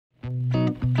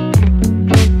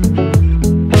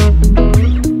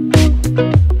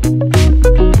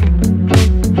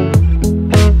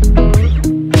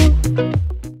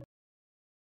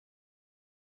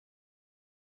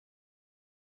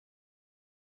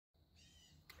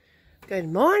Good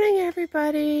morning,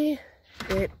 everybody.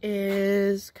 It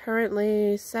is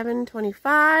currently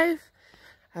 7:25.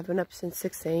 I've been up since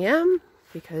 6 a.m.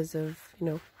 because of,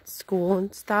 school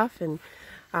and stuff. And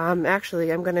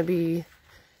actually, I'm going to be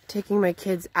taking my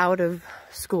kids out of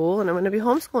school and I'm going to be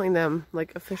homeschooling them,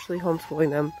 like officially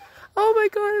homeschooling them. Oh my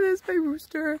God, it is my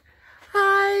rooster.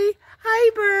 Hi.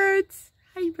 Hi, birds.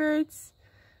 Hi, birds.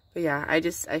 But yeah, I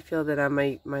feel that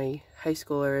my high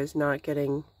schooler is not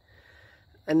getting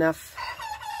enough,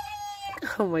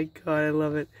 oh my God, I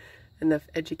love it, enough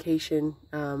education.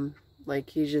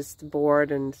 Like he's just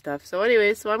bored and stuff. So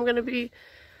anyway, so I'm gonna be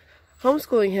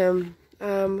homeschooling him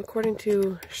according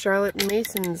to Charlotte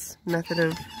Mason's method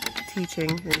of teaching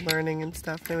and learning and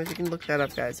stuff. Anyways, you can look that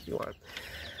up, guys, if you want.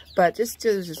 But it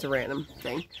was just a random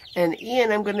thing. And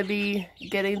Ian, I'm gonna be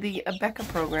getting the Abeka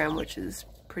program, which is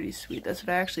pretty sweet. That's what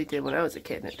I actually did when I was a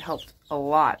kid, and it helped a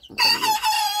lot.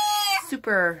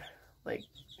 Super, like,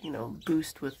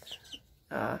 boost with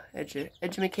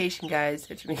education, guys.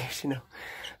 Education.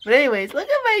 But anyways, look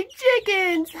at my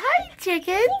chickens. Hi,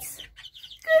 chickens.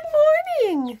 Good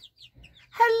morning.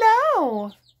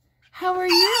 Hello. How are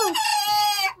you?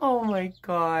 Oh my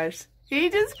gosh. He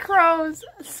just crows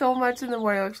so much in the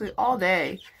morning, actually all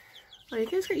day. Oh, you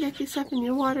guys got yucky stuff in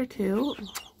your water too?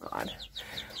 Oh God.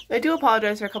 I do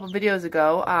apologize for a couple videos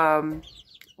ago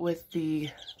with the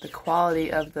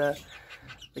quality of the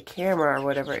camera or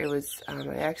whatever. It was, I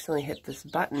accidentally hit this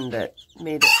button that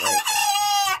made it like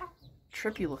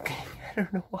trippy looking. I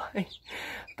don't know why,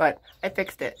 but I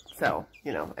fixed it. So,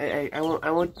 I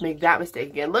won't make that mistake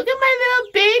again. Look at my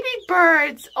little baby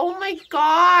birds. Oh my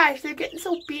gosh, they're getting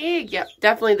so big. Yep,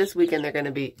 definitely this weekend they're going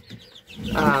to be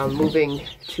moving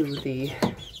to the,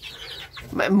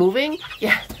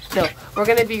 yeah, no, we're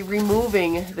going to be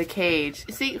removing the cage.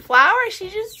 See, Flower, she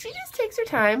just takes her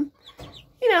time.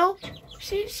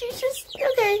 She's just,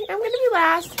 okay, I'm going to be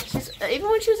last. Even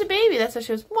when she was a baby, that's how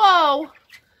she was. Whoa.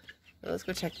 Well, let's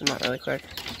go check them out really quick.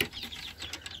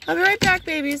 I'll be right back,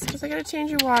 babies, because I got to change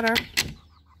your water.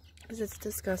 Because it's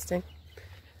disgusting.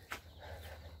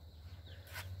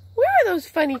 Where are those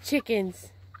funny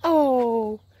chickens?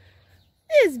 Oh,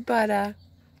 there's Butter.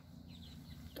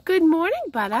 Good morning,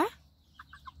 Butter.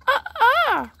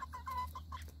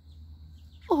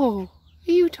 Oh,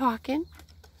 are you talking?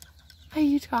 Are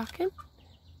you talking?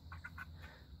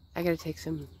 I gotta take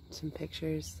some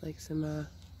pictures, like some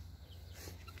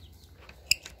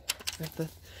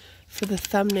for the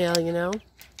thumbnail,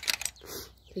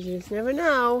 because you just never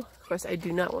know. Of course, I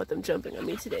do not want them jumping on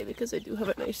me today because I do have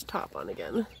a nice top on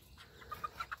again.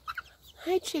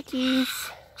 Hi, chickies.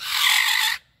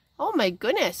 Oh my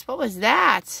goodness, what was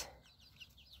that?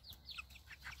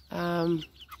 How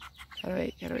do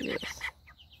I do this?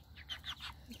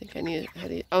 I think I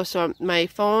need, oh, so my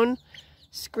phone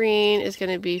screen is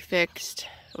going to be fixed.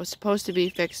 It was supposed to be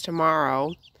fixed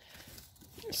tomorrow.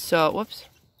 So, whoops.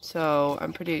 So,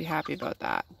 I'm pretty happy about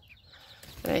that.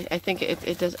 And I think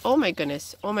it does, oh my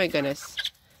goodness. Oh my goodness.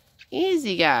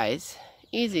 Easy, guys.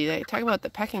 Easy. Talk about the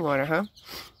pecking order, huh?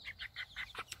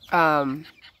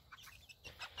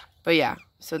 But yeah,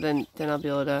 so then I'll be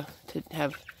able to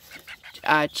have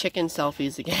chicken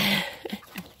selfies again.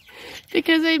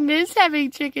 Because I miss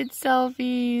having chicken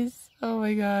selfies. Oh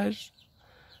my gosh.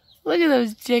 Look at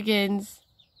those chickens.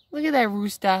 Look at that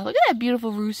rooster. Look at that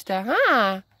beautiful rooster,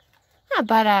 huh? Huh,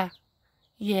 Butter?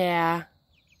 Yeah.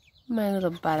 My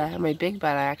little Butter. My big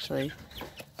Butter, actually.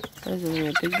 What is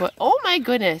this, a big boy? Oh my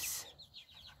goodness.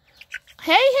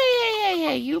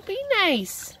 Hey, you be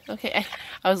nice. Okay,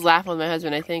 I was laughing with my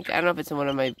husband, I think. I don't know if it's in one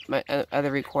of my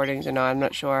other recordings or not. I'm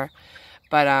not sure.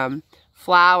 But,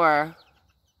 Flower...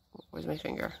 Where's my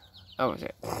finger? Oh, it's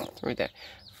right there.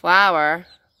 Flower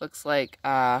looks like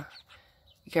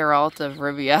Geralt of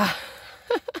Rivia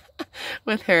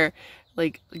with her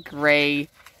like gray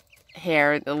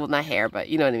hair. Well, not hair, but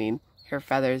you know what I mean. Her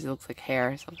feathers. It looks like hair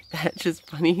or something like that. It's just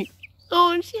funny.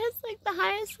 Oh, and she has like the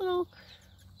highest little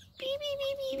beep.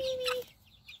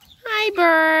 Hi,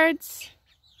 birds.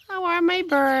 How are my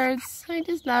birds? I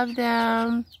just love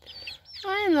them.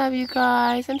 I love you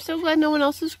guys. I'm so glad no one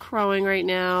else is crowing right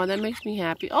now. That makes me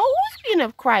happy. Oh, who's being a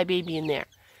crybaby in there?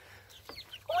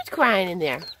 Who's crying in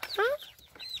there? Huh?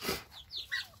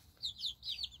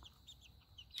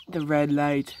 The red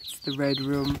light. It's the red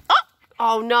room.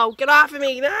 Oh no. Get off of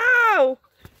me. No. Oh,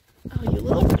 you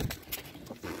little...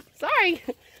 Sorry.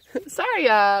 Sorry,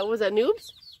 was that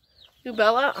Noobs?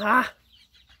 Noobella? Ah.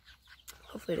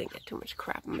 Hopefully I didn't get too much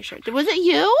crap on my shirt. Was it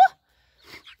you?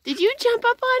 Did you jump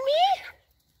up on me?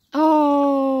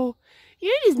 Oh,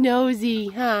 you're just nosy,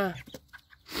 huh?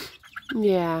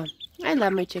 Yeah, I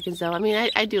love my chickens though. I mean,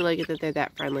 I do like it that they're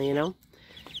that friendly,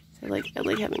 I like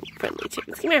having friendly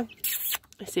chickens. Come here.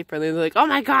 I see friendly. They're like, oh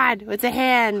my god, what's a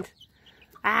hand?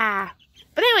 Ah.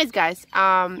 But anyways, guys,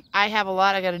 I have a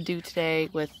lot I got to do today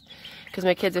because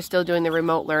my kids are still doing the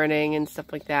remote learning and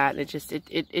stuff like that.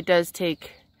 It does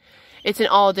take, it's an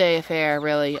all day affair,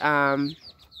 really.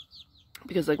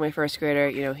 Because like my first grader,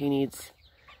 you know, he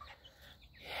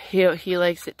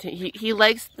likes it he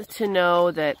likes to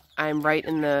know that I'm right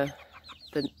in the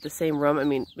same room. I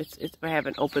mean, I have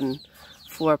an open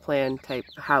floor plan type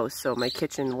house, so my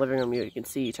kitchen, living room, you can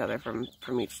see each other from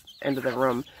each end of the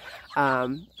room.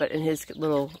 But in his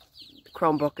little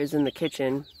Chromebook is in the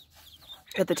kitchen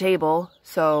at the table,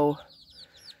 so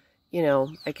you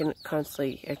know I can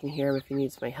hear him if he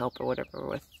needs my help or whatever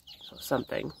with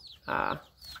something.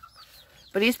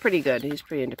 But he's pretty good. He's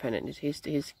pretty independent.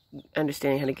 He's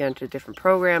understanding how to get into different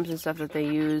programs and stuff that they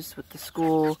use with the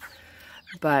school.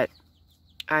 But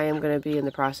I am going to be in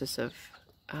the process of,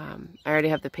 I already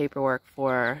have the paperwork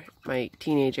for my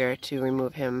teenager to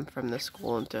remove him from the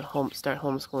school and to start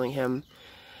homeschooling him.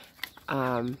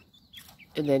 And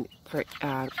then for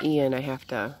Ian, I have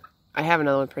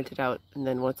another one printed out. And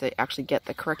then once I actually get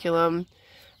the curriculum,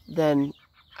 then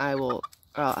I'll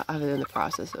have it in the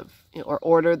process of, you know,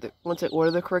 once I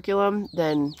order the curriculum,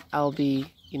 then I'll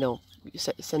be, you know,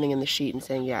 sending in the sheet and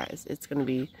saying, yeah, it's going to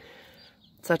be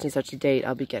such and such a date,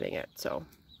 I'll be getting it. So,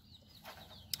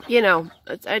 you know,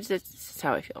 it's just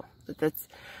how I feel. That's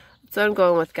what I'm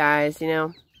going with, guys, you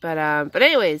know. But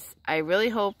anyways, I really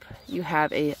hope you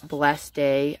have a blessed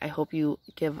day. I hope you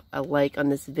give a like on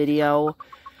this video.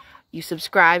 You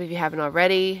subscribe if you haven't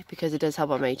already, because it does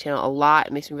help out my channel a lot.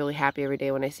 It makes me really happy every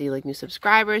day when I see like new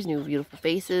subscribers, new beautiful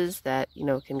faces that, you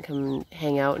know, can come and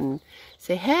hang out and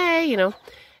say, hey, you know,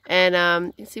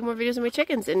 and see more videos of my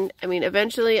chickens. And I mean,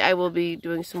 eventually I will be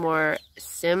doing some more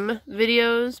sim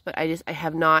videos, but I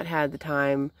have not had the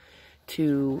time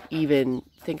to even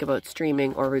think about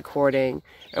streaming or recording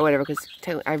or whatever, because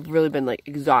I've really been like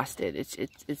exhausted. It's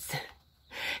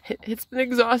an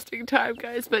exhausting time,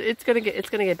 guys, but it's gonna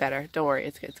get better. Don't worry,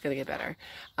 it's gonna get better.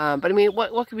 But I mean,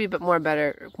 what could be more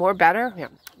better? Yeah,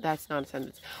 that's not a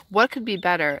sentence. What could be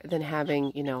better than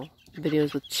having, you know,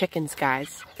 videos with chickens,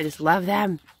 guys? I just love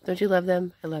them. Don't you love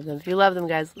them? I love them. If you love them,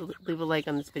 guys, leave a like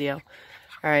on this video.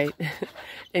 All right,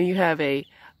 and you have a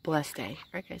blessed day.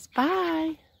 All right, guys,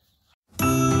 bye.